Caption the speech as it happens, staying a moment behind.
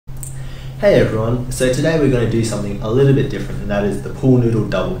Hey everyone, so today we're going to do something a little bit different, and that is the pool noodle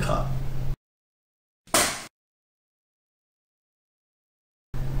double cut.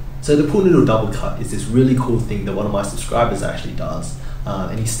 So the pool noodle double cut is this really cool thing that one of my subscribers actually does.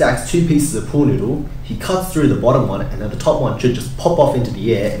 And he stacks two pieces of pool noodle, he cuts through the bottom one, and then the top one should just pop off into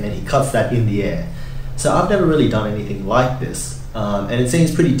the air, and then he cuts that in the air. So I've never really done anything like this, and it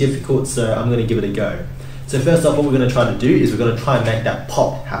seems pretty difficult, so I'm going to give it a go. So first off, what we're going to try to do is we're going to try and make that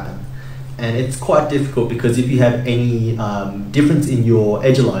pop happen. And it's quite difficult because if you have any difference in your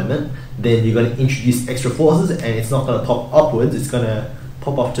edge alignment, then you're going to introduce extra forces and it's not going to pop upwards, it's going to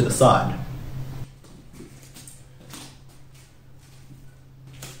pop off to the side.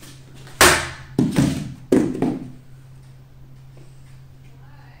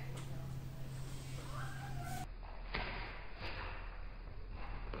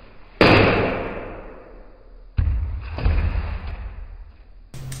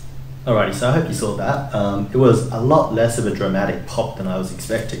 Alrighty, so I hope you saw that. It was a lot less of a dramatic pop than I was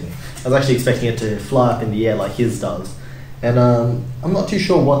expecting. I was actually expecting it to fly up in the air like his does. And I'm not too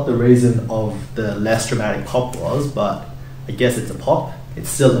sure what the reason of the less dramatic pop was, but I guess it's a pop. It's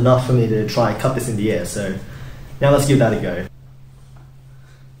still enough for me to try and cut this in the air, so now let's give that a go.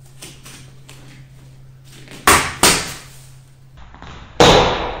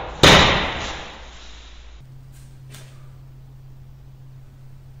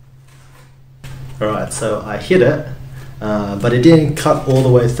 Alright, so I hit it, but it didn't cut all the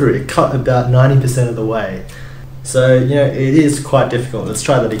way through. It cut about 90% of the way. So, you know, it is quite difficult. Let's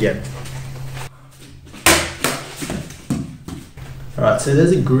try that again. Alright, so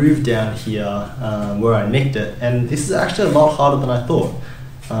there's a groove down here where I nicked it, and this is actually a lot harder than I thought.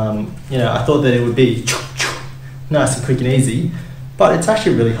 You know, I thought that it would be nice and quick and easy, but it's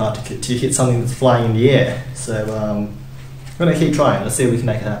actually really hard to hit something that's flying in the air. So, I'm going to keep trying. Let's see if we can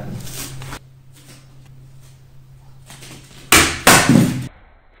make it happen.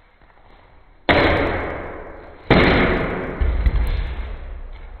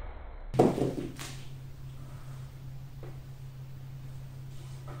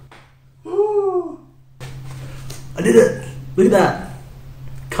 I did it! Look at that!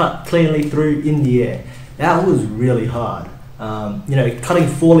 Cut cleanly through in the air. That was really hard. You know, cutting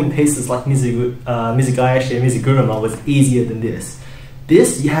falling pieces like mizugayashi and mizuguruma was easier than this.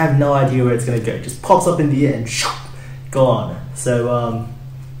 This, you have no idea where it's going to go. It just pops up in the air and gone. So,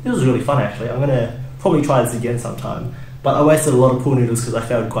 it was really fun actually. I'm going to probably try this again sometime. But I wasted a lot of pool noodles because I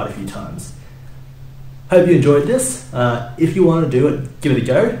failed quite a few times. Hope you enjoyed this. If you want to do it, give it a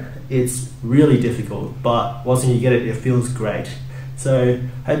go. It's really difficult, but once you get it, it feels great. So,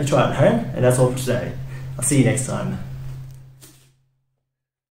 hope you try it at home, and that's all for today. I'll see you next time.